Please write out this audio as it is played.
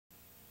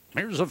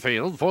Here's the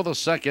field for the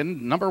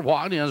second. Number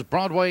 1 is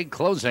Broadway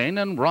Closing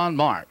and Ron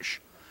Marsh.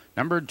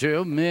 Number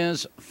 2,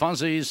 Ms.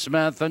 Fuzzy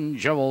Smith and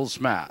Joel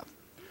Smith.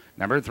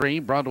 Number 3,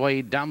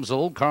 Broadway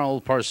Damsel,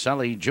 Carl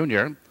Parcelli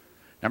Jr.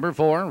 Number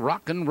 4,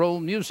 Rock and Roll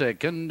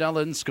Music and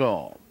Ellen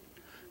Skull.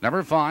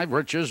 Number 5,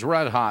 Rich's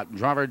Red Hot,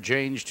 driver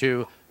changed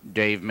to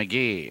Dave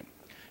McGee.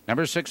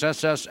 Number 6,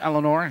 SS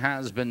Eleanor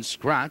has been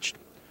scratched.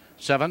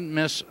 7,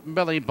 Miss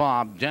Billy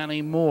Bob,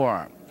 Danny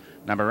Moore.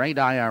 Number 8,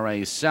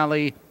 IRA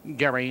Sally,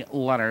 Gary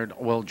Leonard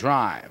will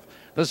drive.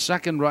 The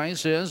second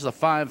race is the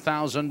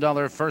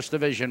 $5,000 First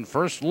Division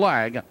first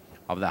leg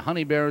of the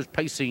Honey Bears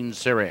Pacing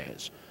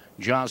Series.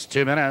 Just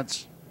 2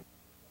 minutes.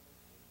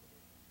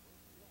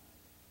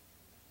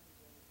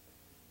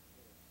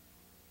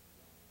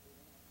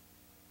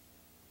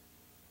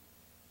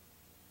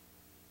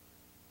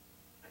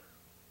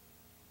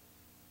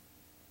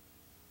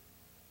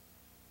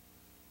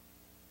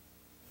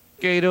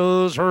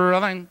 Gato's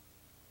running.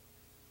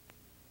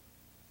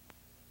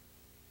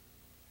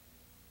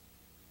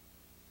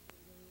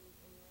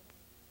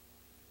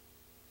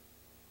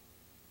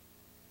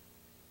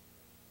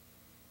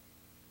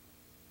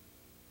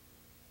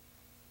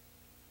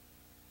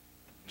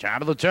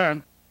 Top of the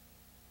turn.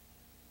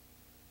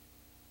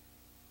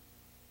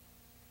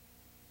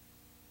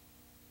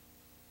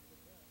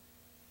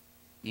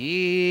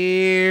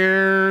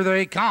 Here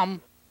they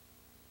come.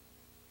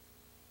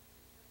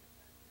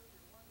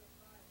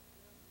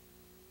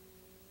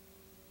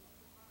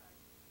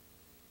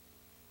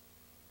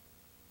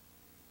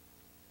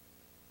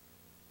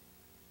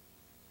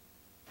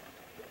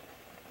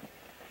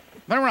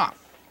 They're off.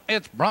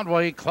 It's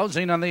Broadway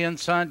Closing on the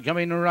inside,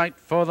 coming right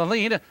for the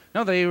lead.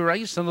 Now they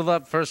race into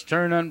the first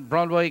turn, and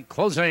Broadway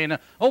Closing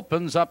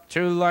opens up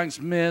 2 lengths.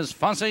 Ms.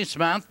 Fuzzy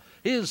Smith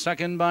is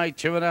second by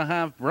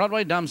 2.5.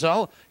 Broadway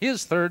Damsel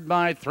is third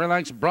by 3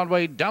 lengths.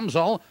 Broadway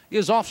Damsel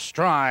is off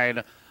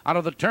stride. Out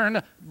of the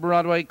turn,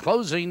 Broadway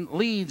Closing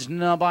leads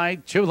now by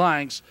 2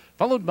 lengths,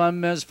 followed by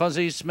Ms.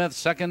 Fuzzy Smith,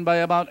 second by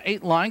about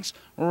 8 lengths.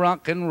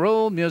 Rock and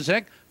Roll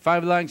Music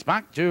 5 lengths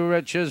back to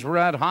Rich's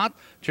Red Hot.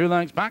 2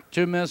 lengths back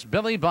to Miss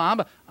Billy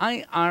Bob.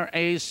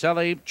 IRA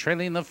Sally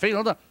trailing the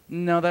field.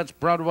 Now that's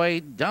Broadway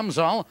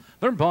Damsel.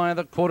 They're by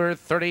the quarter,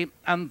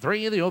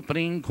 30-3, the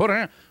opening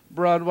quarter.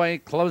 Broadway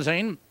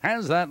Closing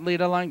has that lead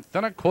a length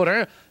and a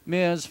quarter.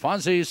 Ms.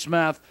 Fuzzy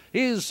Smith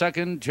is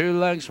second, 2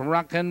 lengths.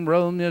 Rock and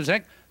Roll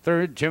Music.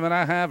 Third,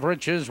 2.5,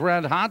 Rich's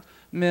Red Hot.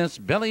 Miss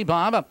Billy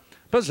Bob.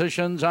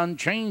 Positions on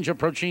change,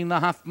 approaching the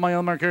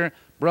half-mile marker.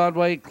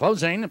 Broadway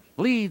Closing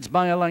leads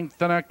by a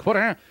length and a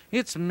quarter.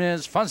 It's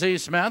Ms. Fuzzy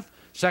Smith,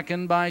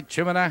 second by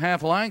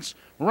 2.5 lengths.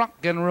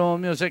 Rock and Roll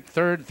Music,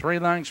 third, 3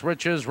 lengths.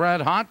 Rich's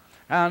Red Hot.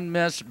 And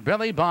Miss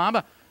Billy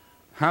Bob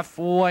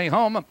halfway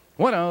home.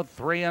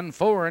 103 and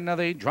 4. Now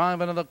they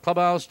drive into the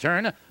clubhouse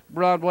turn.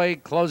 Broadway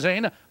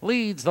Closing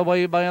leads the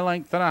way by a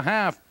length and a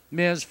half.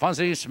 Ms.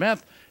 Fuzzy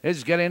Smith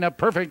is getting a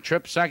perfect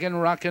trip second.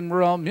 Rock and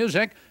Roll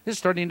Music is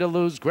starting to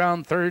lose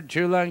ground third,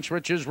 2 lengths.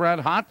 Rich's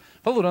Red Hot,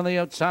 followed on the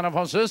outside of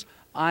horses.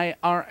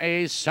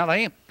 IRA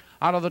Sally.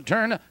 Out of the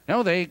turn,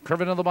 now they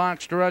curve into the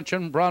box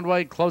direction.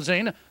 Broadway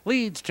Closing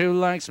leads 2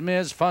 lengths.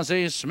 Ms.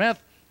 Fuzzy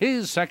Smith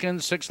is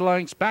second, 6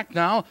 lengths back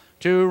now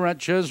to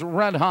Rich's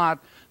Red Hot.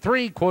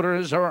 3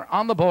 quarters are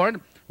on the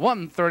board.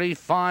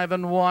 135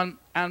 and 1,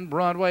 and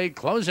Broadway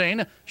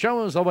Closing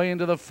shows the way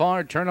into the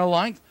far turn of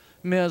length.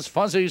 Ms.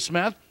 Fuzzy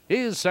Smith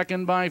is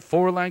second by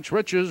 4 lengths.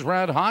 Rich's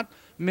Red Hot.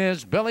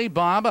 Ms. Billy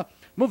Bob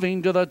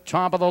moving to the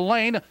top of the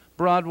lane.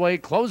 Broadway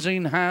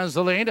Closing has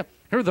the lead.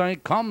 Here they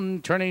come,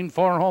 turning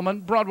for home,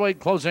 and Broadway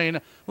Closing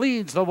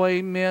leads the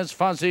way. Ms.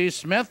 Fuzzy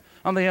Smith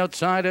on the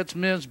outside. It's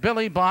Ms.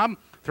 Billy Bob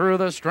through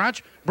the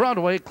stretch.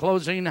 Broadway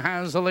Closing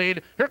has the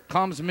lead. Here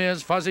comes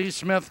Ms. Fuzzy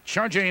Smith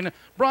charging.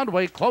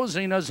 Broadway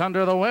Closing is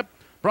under the whip.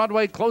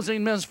 Broadway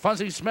Closing, Ms.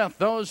 Fuzzy Smith,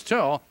 those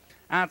two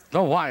at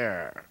the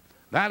wire.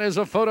 That is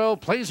a photo.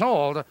 Please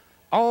hold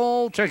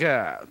all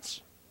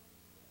tickets.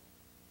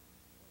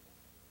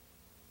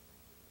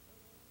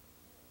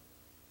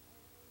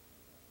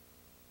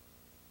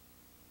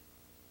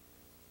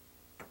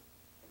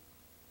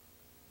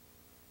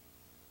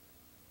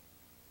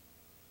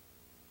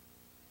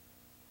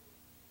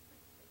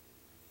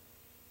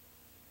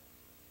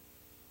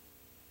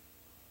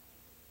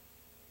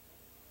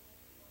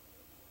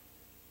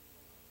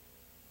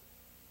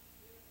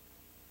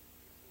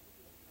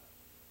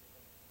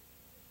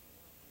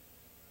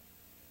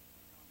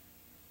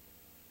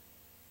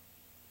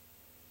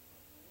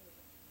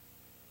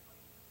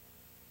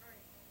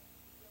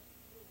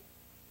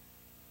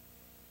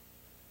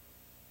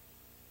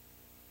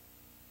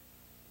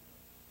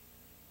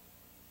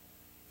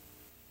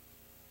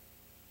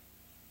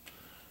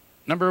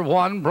 Number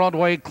 1,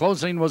 Broadway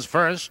Closing was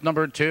first.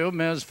 Number 2,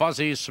 Ms.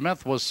 Fuzzy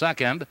Smith was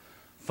second.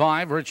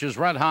 5, Rich's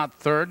Red Hot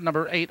third.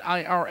 Number 8,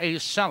 IRA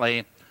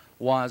Sally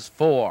was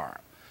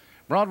 4.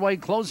 Broadway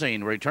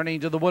Closing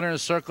returning to the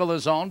winner's circle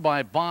is owned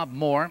by Bob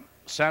Moore,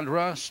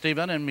 Sandra,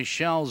 Stephen, and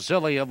Michelle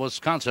Zilli of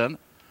Wisconsin.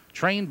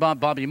 Trained by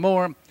Bobby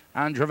Moore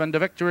and driven to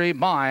victory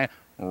by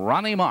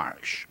Ronnie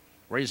Marsh.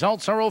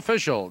 Results are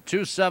official.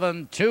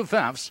 2-7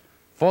 2/5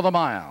 for the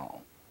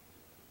mile.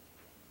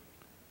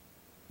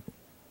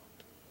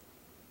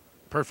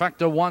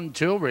 Perfecta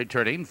 1-2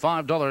 returning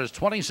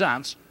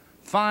 $5.20.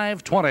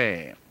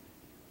 5.20.